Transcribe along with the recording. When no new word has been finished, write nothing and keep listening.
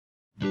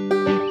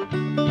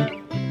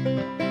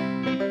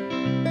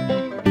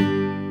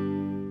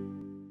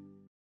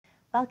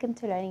welcome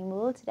to Learning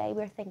Mode. Today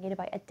we're thinking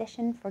about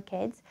addition for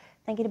kids,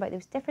 thinking about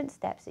those different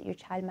steps that your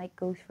child might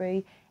go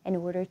through in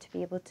order to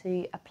be able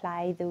to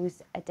apply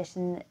those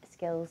addition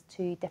skills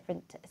to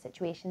different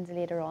situations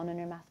later on in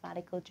our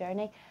mathematical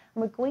journey.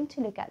 And we're going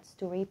to look at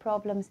story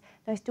problems.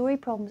 Now, story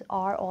problems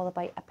are all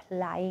about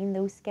applying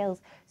those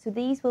skills. So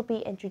these will be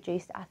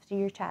introduced after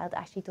your child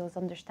actually does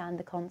understand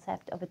the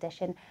concept of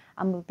addition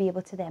and will be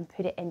able to then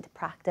put it into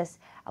practice.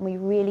 And we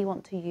really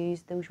want to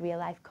use those real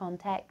life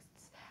contexts.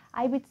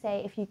 I would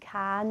say if you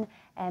can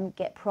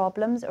get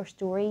problems or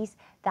stories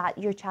that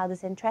your child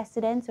is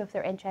interested in. So if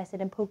they're interested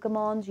in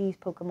Pokemons, use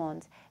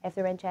Pokemons. If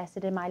they're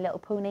interested in My Little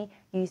Pony,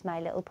 use My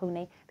Little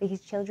Pony,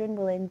 because children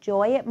will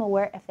enjoy it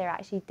more if they're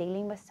actually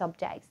dealing with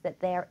subjects that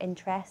they're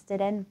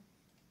interested in.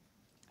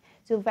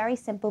 So a very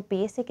simple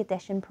basic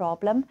addition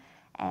problem.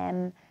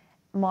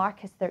 Mark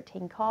has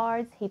 13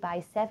 cards, he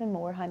buys 7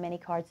 more. How many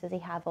cards does he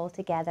have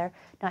altogether?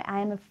 Now, I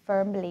am a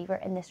firm believer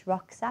in this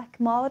RUCSAC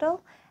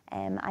model.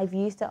 I've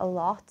used it a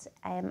lot.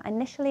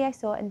 Initially, I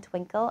saw it in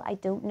Twinkle. I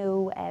don't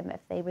know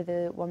if they were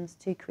the ones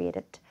to create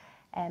it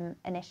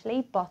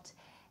initially, but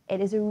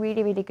it is a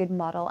really, really good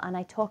model. And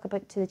I talk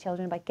to the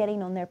children about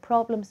getting on their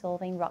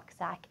problem-solving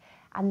RUCSAC.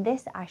 And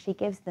this actually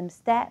gives them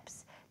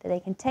steps that they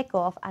can tick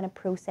off and a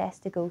process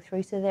to go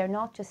through. So they're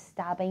not just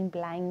stabbing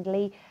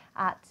blindly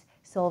at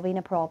solving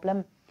a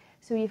problem.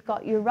 So you've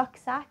got your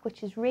RUCSAC,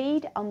 which is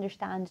read,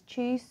 understand,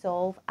 choose,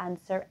 solve,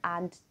 answer,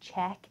 and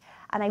check.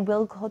 And I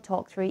will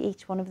talk through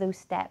each one of those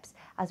steps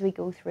as we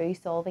go through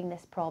solving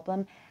this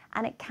problem.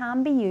 And it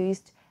can be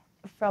used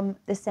from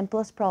the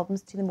simplest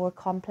problems to the more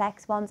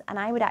complex ones. And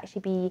I would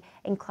actually be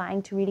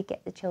inclined to really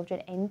get the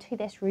children into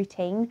this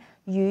routine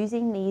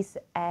using these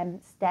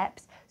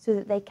steps so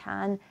that they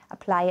can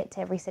apply it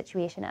to every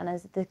situation. And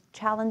as the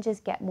challenges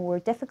get more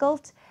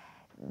difficult,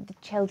 the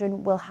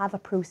children will have a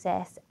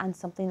process and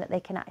something that they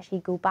can actually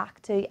go back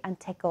to and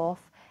tick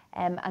off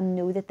and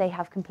know that they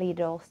have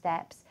completed all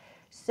steps.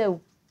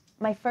 So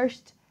my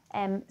first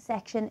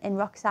section in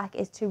RUCSAC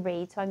is to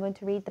read. So I'm going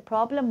to read the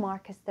problem.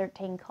 Mark has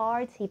 13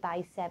 cards. He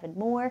buys 7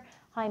 more.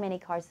 How many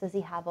cards does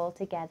he have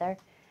altogether?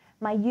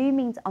 My U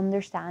means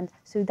understand.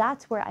 So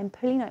that's where I'm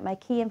pulling out my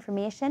key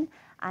information.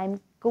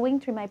 I'm going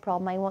through my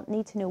problem. I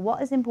need to know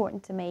what is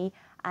important to me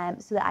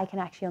so that I can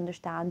actually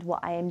understand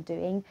what I am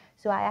doing.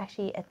 So I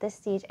actually, at this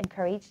stage,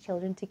 encourage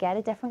children to get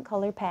a different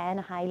colour pen,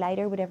 a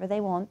highlighter, whatever they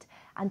want,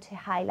 and to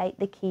highlight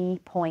the key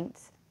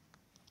points.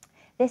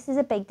 This is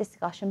a big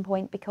discussion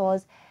point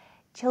because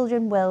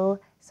children will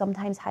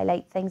sometimes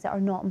highlight things that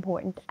are not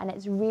important, and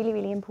it's really,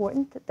 really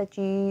important that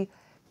you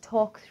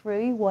talk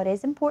through what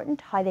is important,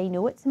 how they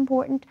know it's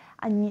important,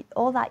 and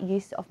all that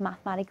use of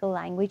mathematical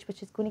language,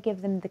 which is going to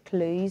give them the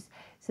clues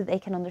so that they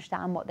can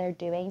understand what they're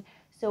doing.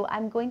 So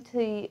I'm going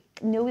to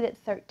know that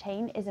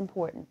 13 is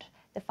important.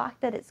 The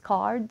fact that it's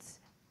cards,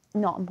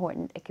 not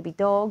important. It could be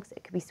dogs,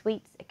 it could be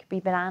sweets, it could be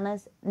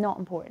bananas, not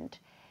important.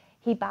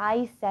 He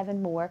buys 7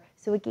 more.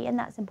 So again,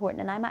 that's important.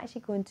 And I'm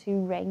actually going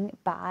to ring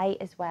buy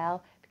as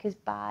well, because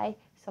buy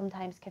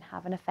sometimes can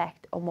have an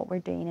effect on what we're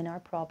doing in our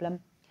problem.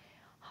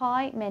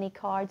 How many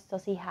cards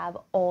does he have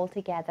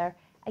altogether?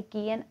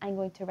 Again, I'm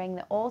going to ring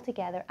the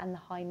altogether and the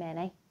how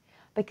many,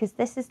 because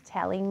this is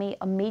telling me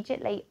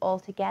immediately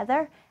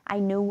altogether. I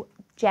know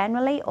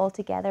generally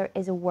altogether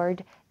is a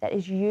word that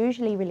is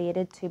usually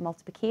related to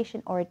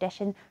multiplication or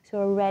addition. So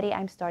already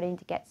I'm starting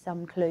to get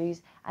some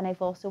clues, and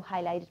I've also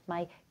highlighted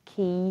my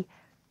key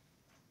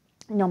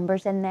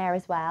numbers in there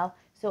as well.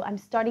 So I'm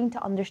starting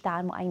to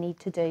understand what I need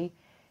to do.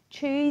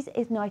 Choose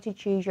is now to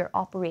choose your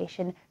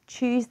operation,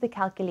 choose the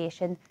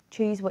calculation,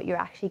 choose what you're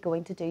actually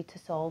going to do to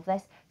solve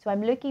this. So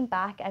I'm looking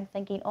back, I'm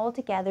thinking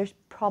altogether is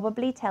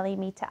probably telling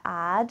me to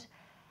add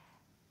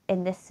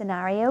in this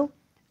scenario.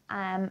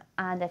 And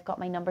I've got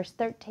my numbers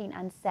 13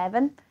 and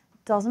 7.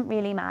 Doesn't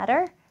really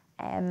matter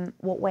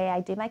what way I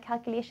do my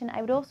calculation.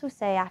 I would also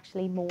say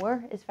actually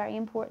more is very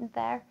important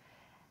there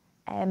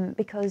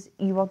because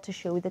you want to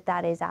show that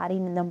that is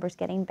adding, the numbers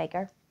getting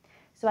bigger.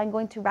 So I'm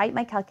going to write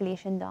my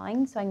calculation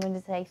down. So I'm going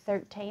to say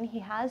 13. He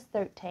has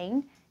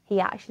 13. He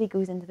actually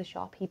goes into the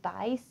shop. He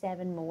buys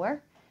 7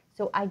 more.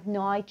 So I've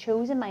now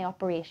chosen my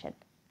operation.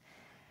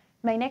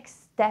 My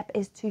next step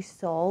is to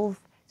solve.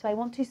 So I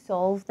want to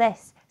solve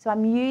this. So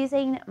I'm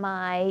using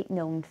my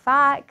known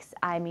facts,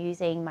 I'm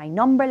using my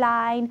number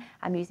line,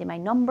 I'm using my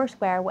number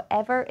square,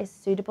 whatever is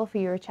suitable for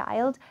your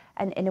child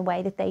and in a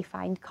way that they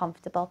find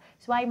comfortable.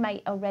 So I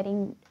might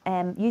already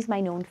use my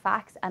known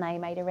facts, and I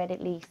might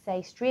already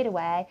say straight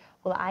away,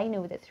 well, I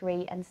know that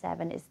 3 and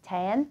 7 is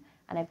 10,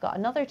 and I've got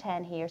another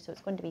 10 here, so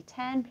it's going to be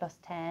 10 plus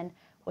 10,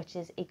 which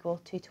is equal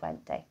to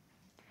 20.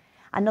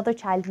 Another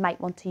child might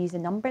want to use a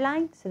number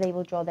line, so they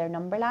will draw their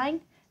number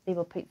line. They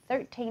will put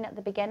 13 at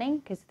the beginning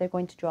because they're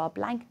going to draw a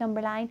blank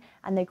number line,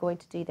 and they're going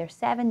to do their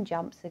 7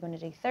 jumps. They're going to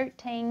do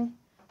 13,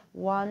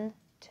 1,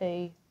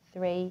 2,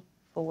 3,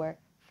 4,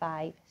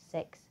 5,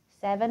 6,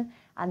 7,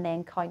 and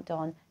then count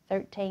on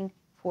 13,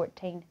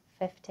 14,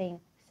 15,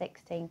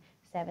 16,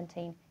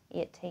 17,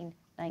 18,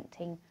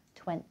 19,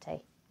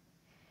 20.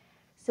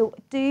 So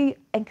do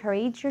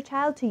encourage your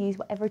child to use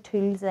whatever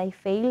tools they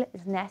feel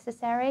is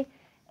necessary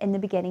in the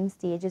beginning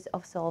stages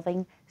of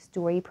solving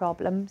story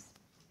problems.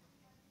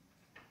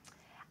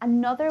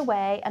 Another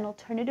way, an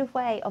alternative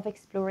way of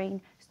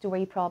exploring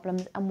story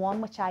problems, and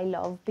one which I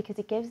love because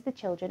it gives the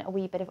children a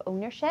wee bit of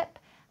ownership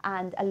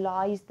and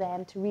allows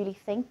them to really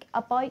think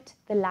about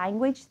the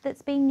language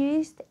that's being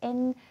used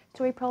in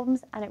story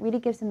problems, and it really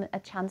gives them a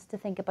chance to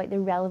think about the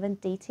relevant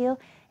detail,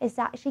 is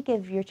to actually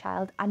give your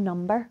child a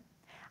number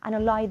and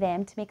allow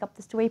them to make up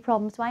the story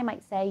problem. So I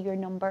might say your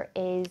number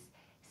is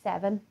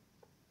 7,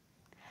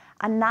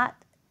 and that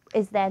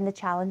is then the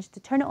challenge to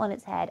turn it on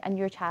its head, and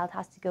your child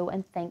has to go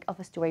and think of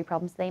a story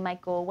problem. So they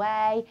might go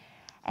away.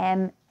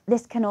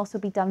 This can also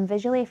be done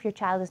visually. If your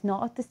child is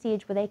not at the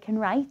stage where they can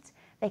write,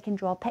 they can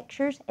draw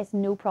pictures. It's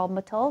no problem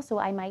at all. So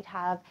I might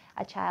have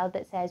a child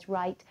that says,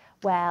 right,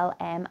 well,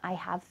 I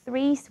have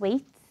 3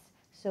 sweets.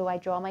 So I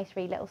draw my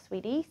 3 little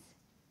sweeties.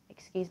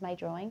 Excuse my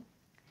drawing.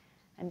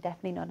 I'm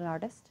definitely not an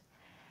artist.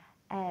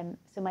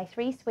 So my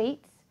 3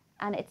 sweets.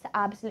 And it's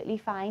absolutely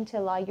fine to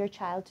allow your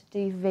child to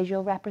do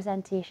visual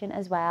representation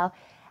as well.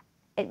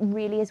 It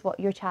really is what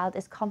your child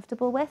is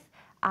comfortable with,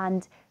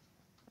 and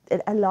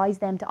it allows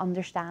them to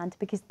understand,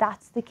 because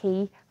that's the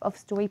key of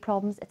story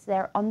problems. It's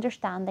their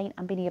understanding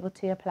and being able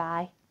to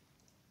apply.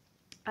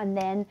 And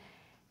then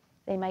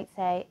they might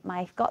say,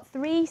 I've got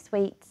 3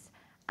 sweets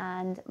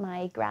and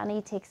my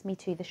granny takes me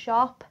to the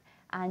shop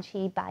and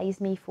she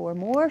buys me 4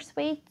 more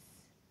sweets.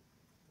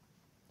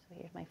 So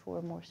here's my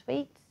 4 more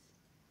sweets.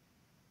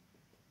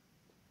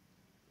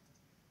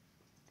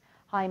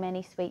 How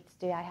many sweets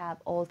do I have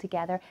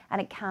altogether?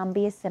 And it can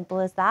be as simple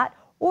as that,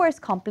 or as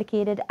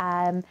complicated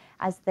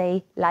as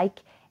they like.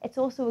 It's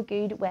also a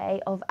good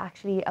way of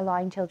actually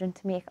allowing children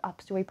to make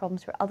up story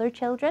problems for other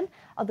children,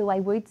 although I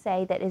would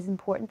say that it is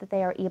important that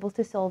they are able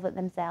to solve it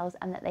themselves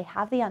and that they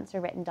have the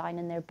answer written down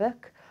in their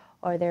book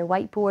or their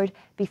whiteboard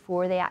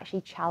before they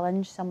actually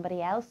challenge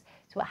somebody else.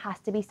 So it has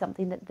to be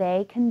something that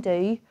they can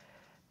do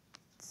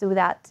so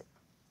that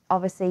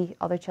obviously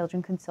other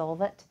children can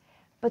solve it.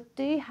 But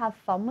do have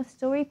fun with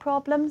story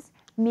problems,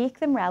 make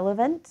them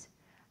relevant,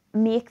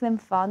 make them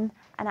fun,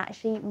 and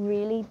actually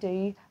really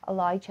do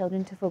allow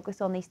children to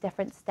focus on these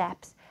different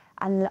steps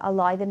and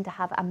allow them to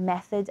have a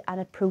method and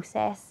a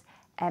process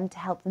to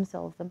help them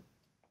solve them.